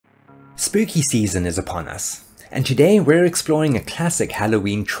Spooky season is upon us, and today we're exploring a classic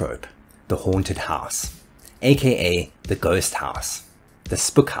Halloween trope, the haunted house, aka the ghost house, the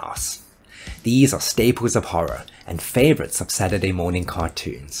Spook House. These are staples of horror and favorites of Saturday morning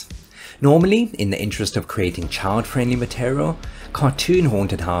cartoons. Normally, in the interest of creating child-friendly material, cartoon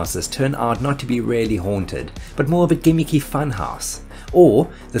haunted houses turn out not to be really haunted, but more of a gimmicky fun house, or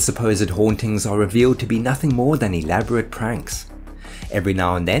the supposed hauntings are revealed to be nothing more than elaborate pranks. Every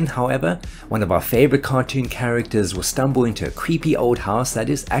now and then, however, one of our favorite cartoon characters will stumble into a creepy old house that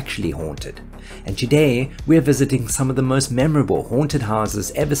is actually haunted. And today, we're visiting some of the most memorable haunted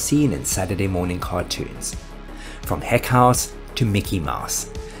houses ever seen in Saturday morning cartoons. From Heck House to Mickey Mouse.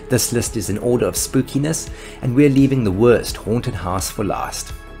 This list is in order of spookiness, and we're leaving the worst haunted house for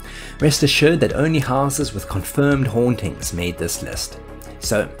last. Rest assured that only houses with confirmed hauntings made this list.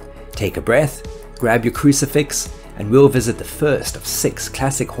 So, take a breath, grab your crucifix, and we'll visit the first of 6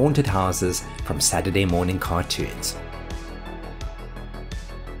 classic haunted houses from Saturday morning cartoons.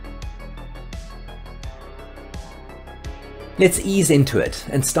 Let's ease into it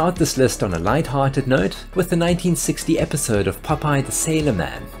and start this list on a light-hearted note with the 1960 episode of Popeye the Sailor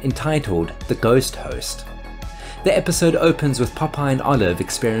Man entitled The Ghost Host. The episode opens with Popeye and Olive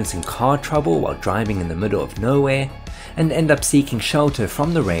experiencing car trouble while driving in the middle of nowhere, and end up seeking shelter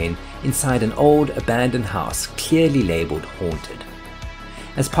from the rain inside an old abandoned house clearly labelled haunted.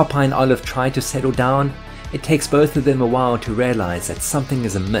 As Popeye and Olive try to settle down, it takes both of them a while to realise that something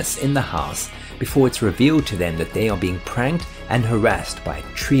is amiss in the house before it's revealed to them that they are being pranked and harassed by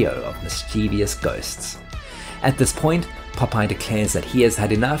a trio of mischievous ghosts. At this point, Popeye declares that he has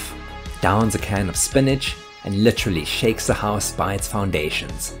had enough, downs a can of spinach, and literally shakes the house by its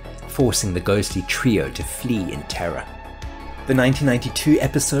foundations, forcing the ghostly trio to flee in terror. The 1992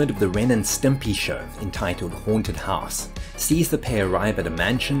 episode of the Ren and Stimpy show, entitled Haunted House, sees the pair arrive at a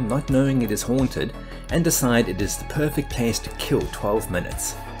mansion not knowing it is haunted and decide it is the perfect place to kill 12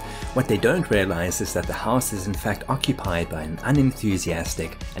 minutes. What they don't realize is that the house is in fact occupied by an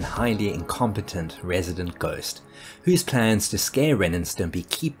unenthusiastic and highly incompetent resident ghost, whose plans to scare Ren and Stimpy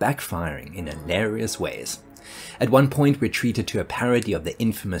keep backfiring in hilarious ways. At one point, we're treated to a parody of the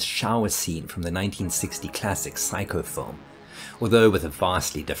infamous shower scene from the 1960 classic Psycho film, although with a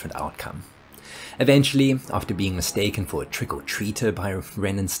vastly different outcome. Eventually, after being mistaken for a trick-or-treater by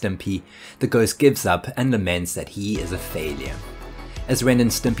Ren and Stimpy, the ghost gives up and laments that he is a failure. As Ren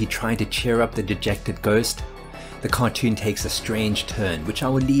and Stimpy try to cheer up the dejected ghost, the cartoon takes a strange turn, which I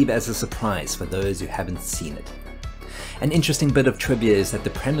will leave as a surprise for those who haven't seen it. An interesting bit of trivia is that the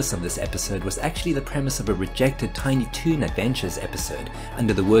premise of this episode was actually the premise of a rejected Tiny Toon Adventures episode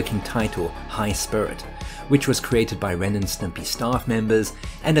under the working title High Spirit, which was created by Ren and Stimpy staff members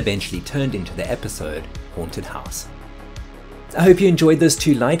and eventually turned into the episode Haunted House. I hope you enjoyed those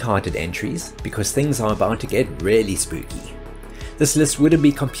 2 light-hearted entries, because things are about to get really spooky. This list wouldn't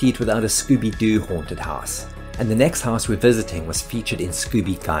be complete without a Scooby-Doo haunted house, and the next house we're visiting was featured in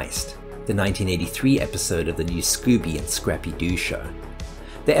Scooby-Geist, the 1983 episode of the new Scooby and Scrappy-Doo show.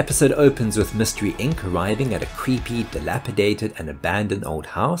 The episode opens with Mystery Inc. arriving at a creepy, dilapidated and abandoned old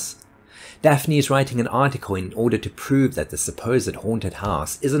house. Daphne is writing an article in order to prove that the supposed haunted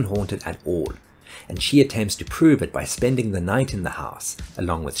house isn't haunted at all, and she attempts to prove it by spending the night in the house,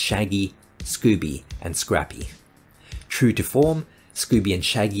 along with Shaggy, Scooby and Scrappy. True to form, Scooby and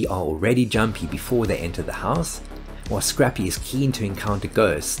Shaggy are already jumpy before they enter the house, while Scrappy is keen to encounter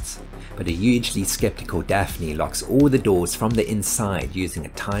ghosts, but a hugely skeptical Daphne locks all the doors from the inside using a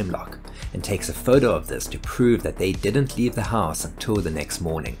time lock, and takes a photo of this to prove that they didn't leave the house until the next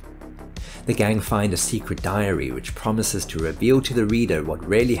morning. The gang find a secret diary which promises to reveal to the reader what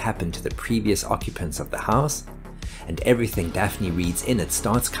really happened to the previous occupants of the house, and everything Daphne reads in it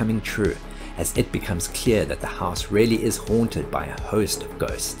starts coming true, as it becomes clear that the house really is haunted by a host of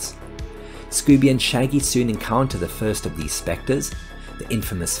ghosts. Scooby and Shaggy soon encounter the first of these spectres, the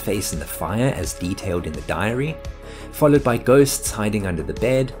infamous face in the fire as detailed in the diary, followed by ghosts hiding under the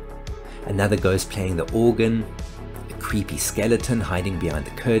bed, another ghost playing the organ, a creepy skeleton hiding behind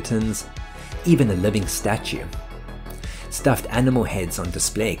the curtains, even a living statue. Stuffed animal heads on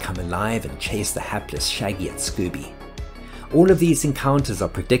display come alive and chase the hapless Shaggy and Scooby. All of these encounters are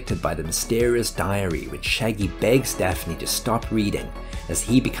predicted by the mysterious diary, which Shaggy begs Daphne to stop reading, as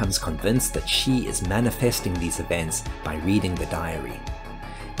he becomes convinced that she is manifesting these events by reading the diary.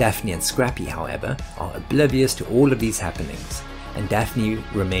 Daphne and Scrappy, however, are oblivious to all of these happenings, and Daphne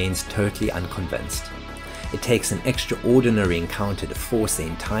remains totally unconvinced. It takes an extraordinary encounter to force the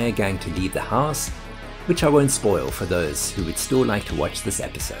entire gang to leave the house, which I won't spoil for those who would still like to watch this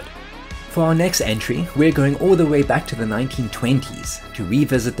episode. For our next entry, we're going all the way back to the 1920s to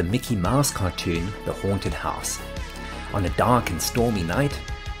revisit the Mickey Mouse cartoon, The Haunted House. On a dark and stormy night,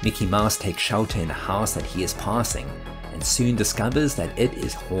 Mickey Mouse takes shelter in a house that he is passing and soon discovers that it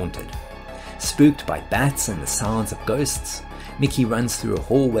is haunted. Spooked by bats and the sounds of ghosts, Mickey runs through a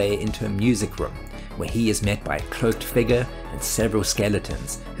hallway into a music room where he is met by a cloaked figure and several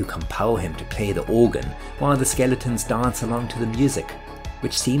skeletons who compel him to play the organ while the skeletons dance along to the music,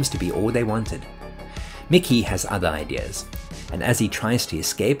 which seems to be all they wanted. Mickey has other ideas, and as he tries to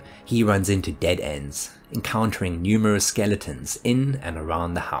escape, he runs into dead ends, encountering numerous skeletons in and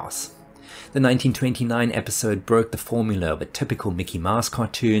around the house. The 1929 episode broke the formula of a typical Mickey Mouse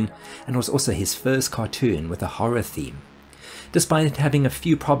cartoon and was also his first cartoon with a horror theme. Despite it having a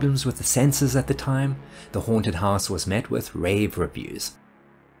few problems with the censors at the time, The Haunted House was met with rave reviews.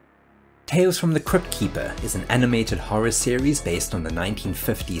 Tales from the Crypt Keeper is an animated horror series based on the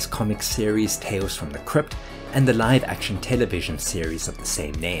 1950s comic series Tales from the Crypt and the live-action television series of the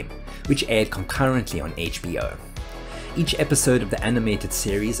same name, which aired concurrently on HBO. Each episode of the animated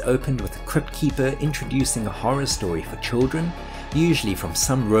series opened with the Crypt Keeper introducing a horror story for children, usually from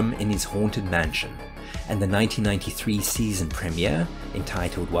some room in his haunted mansion, and the 1993 season premiere,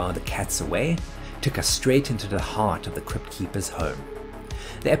 entitled While the Cat's Away, took us straight into the heart of the Crypt Keeper's home.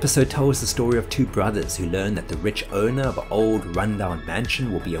 The episode tells the story of two brothers who learn that the rich owner of an old rundown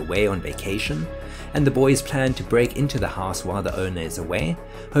mansion will be away on vacation, and the boys plan to break into the house while the owner is away,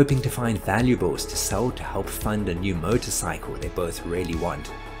 hoping to find valuables to sell to help fund a new motorcycle they both really want.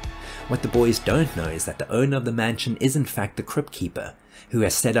 What the boys don't know is that the owner of the mansion is in fact the Crypt Keeper, who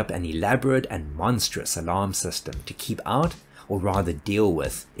has set up an elaborate and monstrous alarm system to keep out, or rather deal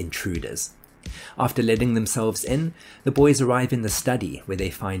with, intruders. After letting themselves in, the boys arrive in the study where they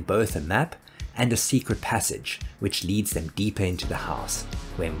find both a map and a secret passage which leads them deeper into the house,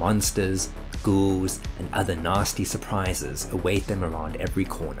 where monsters, ghouls, and other nasty surprises await them around every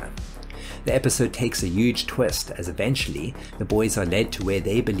corner. The episode takes a huge twist as eventually the boys are led to where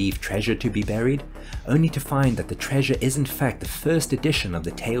they believe treasure to be buried, only to find that the treasure is in fact the first edition of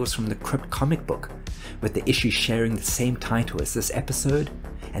the Tales from the Crypt comic book, with the issue sharing the same title as this episode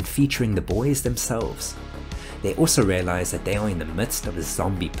and featuring the boys themselves. They also realize that they are in the midst of a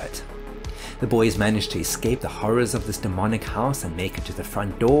zombie pit. The boys manage to escape the horrors of this demonic house and make it to the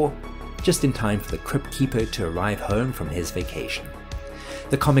front door, just in time for the Crypt Keeper to arrive home from his vacation.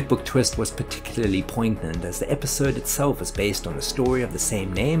 The comic book twist was particularly poignant as the episode itself is based on the story of the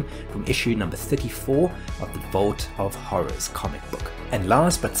same name from issue number 34 of the Vault of Horrors comic book. And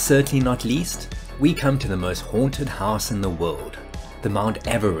last but certainly not least, we come to the most haunted house in the world, the Mount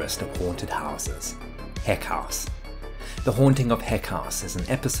Everest of haunted houses, Heck House. The Haunting of Heck House is an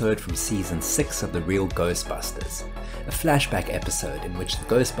episode from season 6 of The Real Ghostbusters, a flashback episode in which the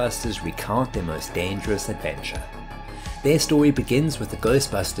Ghostbusters recount their most dangerous adventure. Their story begins with the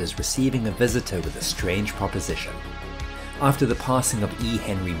Ghostbusters receiving a visitor with a strange proposition. After the passing of E.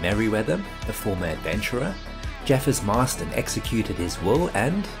 Henry Merriweather, the former adventurer, Jeffers Marston executed his will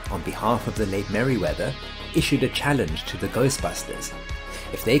and, on behalf of the late Merriweather, issued a challenge to the Ghostbusters.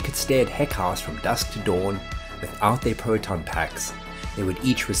 If they could stay at Heck House from dusk to dawn without their proton packs, they would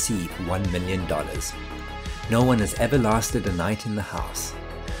each receive $1 million. No one has ever lasted a night in the house.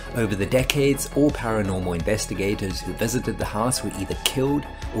 Over the decades, all paranormal investigators who visited the house were either killed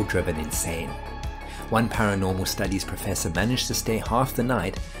or driven insane. One paranormal studies professor managed to stay half the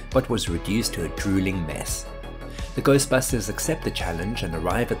night, but was reduced to a drooling mess. The Ghostbusters accept the challenge and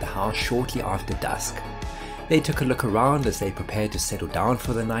arrive at the house shortly after dusk. They took a look around as they prepared to settle down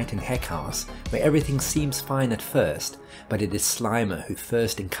for the night in Heck House, where everything seems fine at first, but it is Slimer who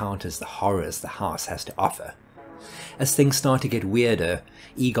first encounters the horrors the house has to offer. As things start to get weirder,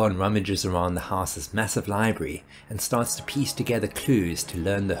 Egon rummages around the house's massive library and starts to piece together clues to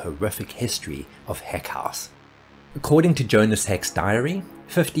learn the horrific history of Heck House. According to Jonas Heck's diary,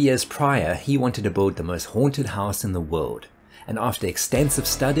 50 years prior he wanted to build the most haunted house in the world, and after extensive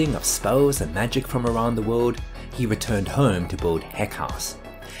studying of spells and magic from around the world, he returned home to build Heck House.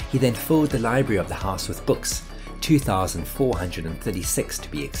 He then filled the library of the house with books, 2,436 to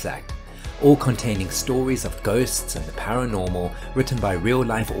be exact, all containing stories of ghosts and the paranormal written by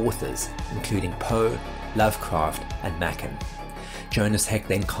real-life authors, including Poe, Lovecraft, and Machen. Jonas Heck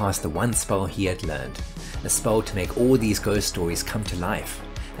then cast the one spell he had learned, a spell to make all these ghost stories come to life,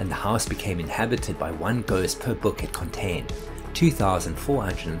 and the house became inhabited by one ghost per book it contained,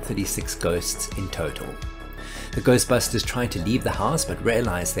 2,436 ghosts in total. The Ghostbusters try to leave the house but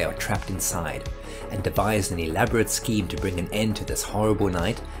realize they are trapped inside, and devise an elaborate scheme to bring an end to this horrible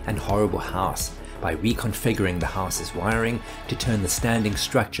night and horrible house by reconfiguring the house's wiring to turn the standing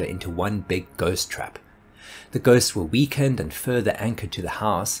structure into one big ghost trap. The ghosts were weakened and further anchored to the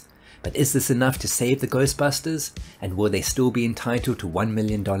house, but is this enough to save the Ghostbusters, and will they still be entitled to $1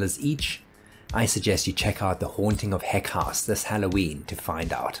 million each? I suggest you check out The Haunting of Heck House this Halloween to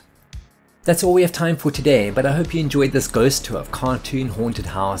find out. That's all we have time for today, but I hope you enjoyed this ghost tour of cartoon haunted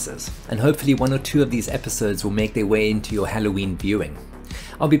houses, and hopefully one or two of these episodes will make their way into your Halloween viewing.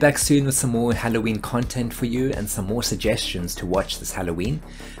 I'll be back soon with some more Halloween content for you and some more suggestions to watch this Halloween,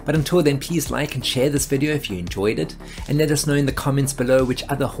 but until then please like and share this video if you enjoyed it, and let us know in the comments below which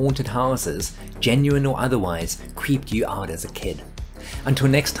other haunted houses, genuine or otherwise, creeped you out as a kid. Until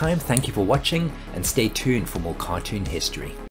next time, thank you for watching, and stay tuned for more cartoon history.